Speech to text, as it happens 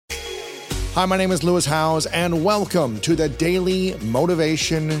Hi, my name is Lewis Howes, and welcome to the Daily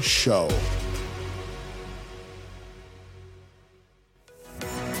Motivation Show.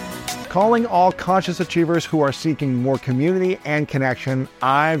 Calling all conscious achievers who are seeking more community and connection,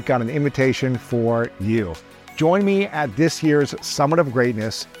 I've got an invitation for you. Join me at this year's Summit of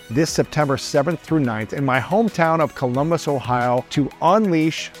Greatness this September 7th through 9th in my hometown of Columbus, Ohio, to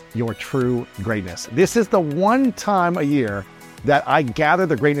unleash your true greatness. This is the one time a year that I gather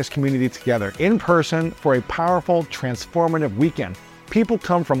the greatness community together in person for a powerful, transformative weekend. People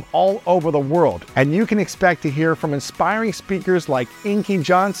come from all over the world, and you can expect to hear from inspiring speakers like Inky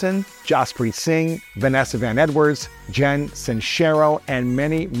Johnson, Jaspreet Singh, Vanessa Van Edwards, Jen Sincero, and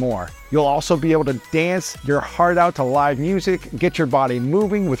many more. You'll also be able to dance your heart out to live music, get your body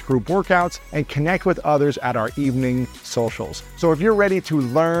moving with group workouts, and connect with others at our evening socials. So if you're ready to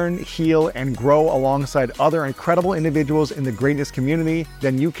learn, heal, and grow alongside other incredible individuals in the greatness community,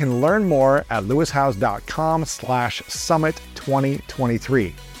 then you can learn more at lewishowes.com/summit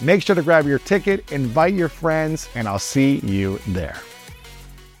 2023. Make sure to grab your ticket, invite your friends, and I'll see you there.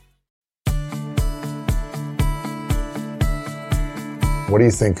 What do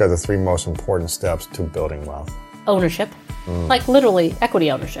you think are the three most important steps to building wealth? Ownership. Like literally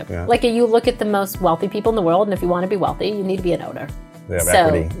equity ownership. Yeah. Like you look at the most wealthy people in the world, and if you want to be wealthy, you need to be an owner. They have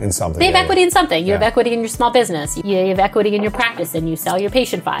equity in something. They have equity in something. You have equity in your small business. You have equity in your practice, and you sell your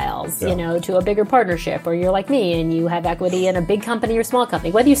patient files, to a bigger partnership. Or you're like me, and you have equity in a big company or small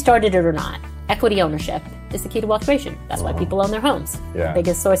company. Whether you started it or not, equity ownership is the key to wealth creation. That's why people own their homes. The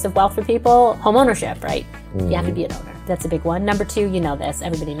biggest source of wealth for people, home ownership, right? You have to be an owner. That's a big one. Number two, you know this.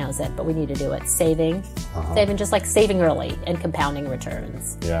 Everybody knows it, but we need to do it. Saving. Saving, just like saving early and compounding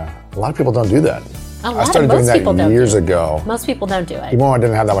returns. Yeah. A lot of people don't do that. I started doing that years ago. Most people don't do it. Even when I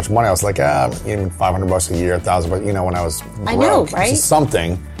didn't have that much money, I was like, even $500 a year, $1,000, when I was broke. I know, right? It's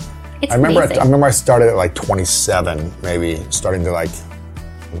something. It's amazing. I remember I started at like 27, maybe, starting to like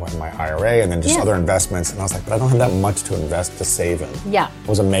my IRA and then just other investments. And I was like, but I don't have that much to invest to save in. Yeah. I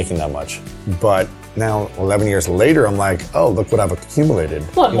wasn't making that much. But now, 11 years later, I'm like, oh, look what I've accumulated.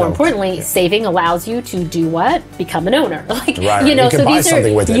 Well, more importantly, saving allows you to do what? Become an owner. Right. You can so buy these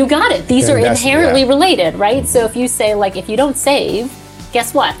something with it. You got it. These are inherently related, right? So if you say, like, if you don't save,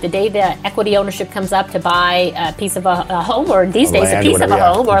 guess what? The day the equity ownership comes up to buy a piece of a home, or these days a piece of a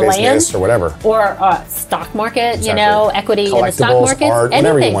home, or land, or whatever, or stock market, equity in the stock market, art,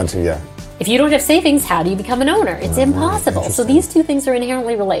 whatever you want to, If you don't have savings, how do you become an owner? It's impossible. So these two things are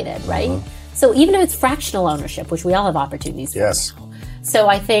inherently related, right? So even if it's fractional ownership, which we all have opportunities for. Yes. So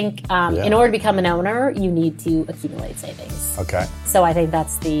I think in order to become an owner, you need to accumulate savings. Okay. So I think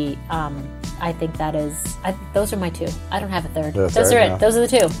that's those are my two. I don't have a third. Those are it. Those are the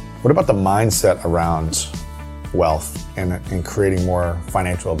two. What about the mindset around wealth and creating more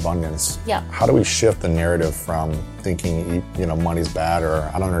financial abundance? Yeah. How do we shift the narrative from thinking, money's bad, or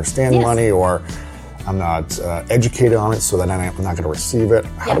I don't understand money, or I'm not educated on it, so that I'm not going to receive it.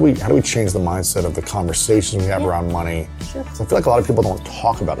 How do we change the mindset of the conversations we have around money? Sure. So I feel like a lot of people don't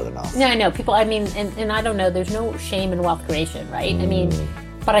talk about it enough. Yeah, I know. People, and I don't know, there's no shame in wealth creation, right?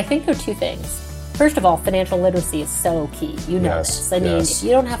 But I think there are two things. First of all, financial literacy is so key. You know this. If you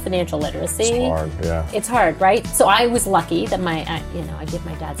don't have financial literacy, it's hard. Yeah, it's hard, right? So I was lucky that I give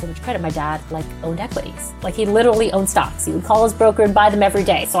my dad so much credit. My dad owned equities. Like he literally owned stocks. He would call his broker and buy them every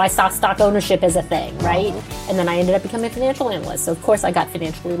day. So I saw stock ownership as a thing, right? And then I ended up becoming a financial analyst. So of course I got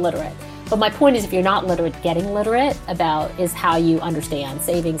financially literate. But my point is, if you're not literate, getting literate is how you understand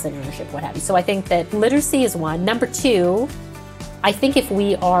savings and ownership, what have you. So I think that literacy is one. Number two, I think if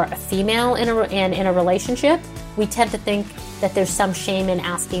we are a female in a relationship, we tend to think that there's some shame in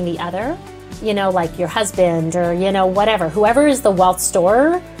asking the other, like your husband or, whatever. Whoever is the wealth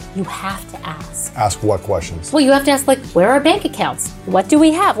storer, you have to ask. Ask what questions? Well, you have to ask, where are our bank accounts? What do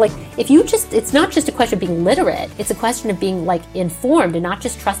we have? It's not just a question of being literate. It's a question of being, informed and not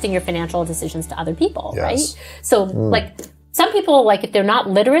just trusting your financial decisions to other people, right? So, some people, if they're not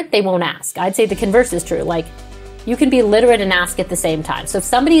literate, they won't ask. I'd say the converse is true. You can be literate and ask at the same time. So if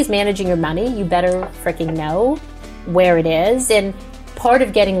somebody is managing your money, you better freaking know where it is. And part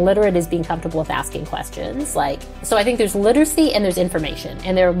of getting literate is being comfortable with asking questions. So I think there's literacy and there's information,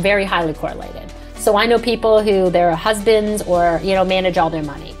 and they're very highly correlated. So I know people who their husbands or, manage all their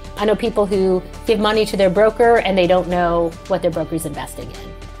money. I know people who give money to their broker and they don't know what their broker's investing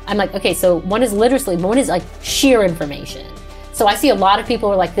in. I'm like, okay, so one is literacy, one is sheer information. So I see a lot of people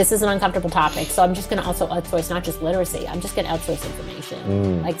who are like, this is an uncomfortable topic, so I'm just going to also outsource not just literacy, I'm just going to outsource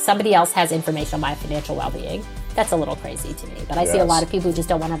information. Somebody else has information on my financial well-being. that's a little crazy to me. But I see a lot of people who just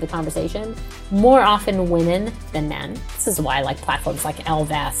don't want to have the conversation. More often women than men. This is why like platforms like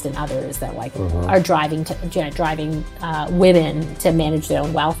Ellevest and others that like are driving women to manage their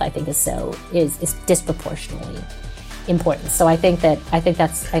own wealth, I think is disproportionately important. So I think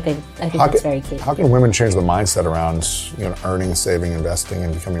that's very key. How can women change the mindset around earning, saving, investing,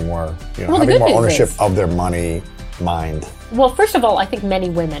 and becoming more having more ownership of their money mind? Well, first of all, I think many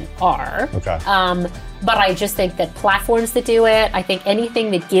women are. Okay. But I just think that platforms that do it, I think anything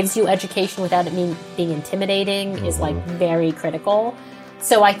that gives you education without it being intimidating is like very critical.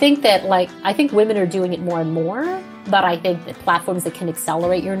 So I think that I think women are doing it more and more, but I think that platforms that can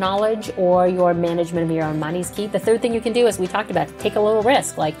accelerate your knowledge or your management of your own money is key. The third thing you can do, as we talked about, take a little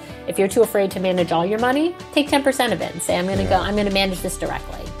risk. Like if you're too afraid to manage all your money, take 10% of it and say, I'm going to manage this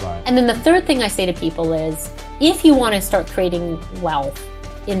directly. Right. And then the third thing I say to people is, if you want to start creating wealth,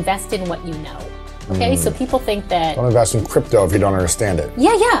 invest in what you know. Okay, so people think that... Don't invest in crypto if you don't understand it.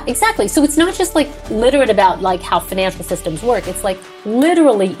 Yeah, exactly. So it's not just like literate about like how financial systems work. It's like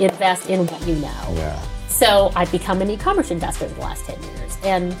literally invest in what you know. Yeah. So I've become an e-commerce investor in the last 10 years,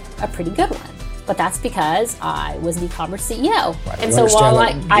 and a pretty good one. But that's because I was an e-commerce CEO. Right. And so while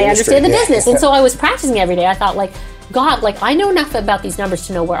I understand the business, and so I was practicing every day, I thought like, God, like I know enough about these numbers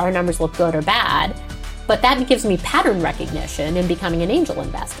to know where our numbers look good or bad. But that gives me pattern recognition in becoming an angel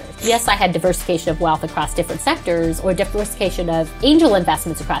investor. Yes, I had diversification of wealth across different sectors or diversification of angel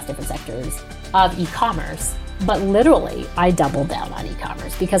investments across different sectors of e-commerce. But literally, I doubled down on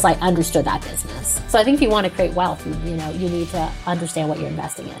e-commerce because I understood that business. So I think if you want to create wealth, you need to understand what you're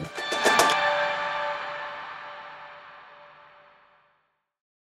investing in.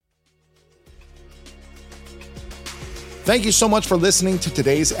 Thank you so much for listening to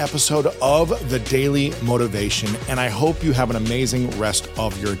today's episode of The Daily Motivation, and I hope you have an amazing rest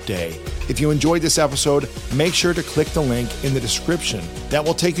of your day. If you enjoyed this episode, make sure to click the link in the description that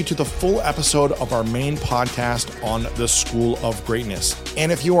will take you to the full episode of our main podcast on the School of Greatness.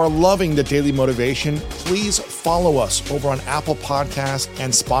 And if you are loving The Daily Motivation, please follow us over on Apple Podcasts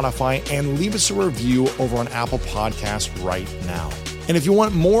and Spotify, and leave us a review over on Apple Podcasts right now. And if you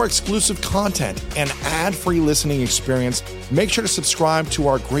want more exclusive content and ad-free listening experience, make sure to subscribe to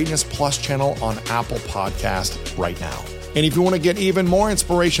our Greatness Plus channel on Apple Podcast right now. And if you want to get even more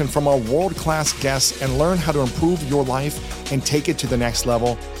inspiration from our world-class guests and learn how to improve your life and take it to the next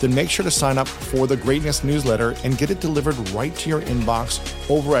level, then make sure to sign up for the Greatness newsletter and get it delivered right to your inbox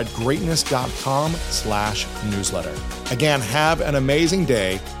over at greatness.com/newsletter. Again, have an amazing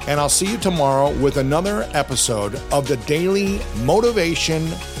day, and I'll see you tomorrow with another episode of the Daily Motivation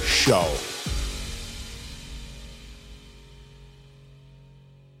Show.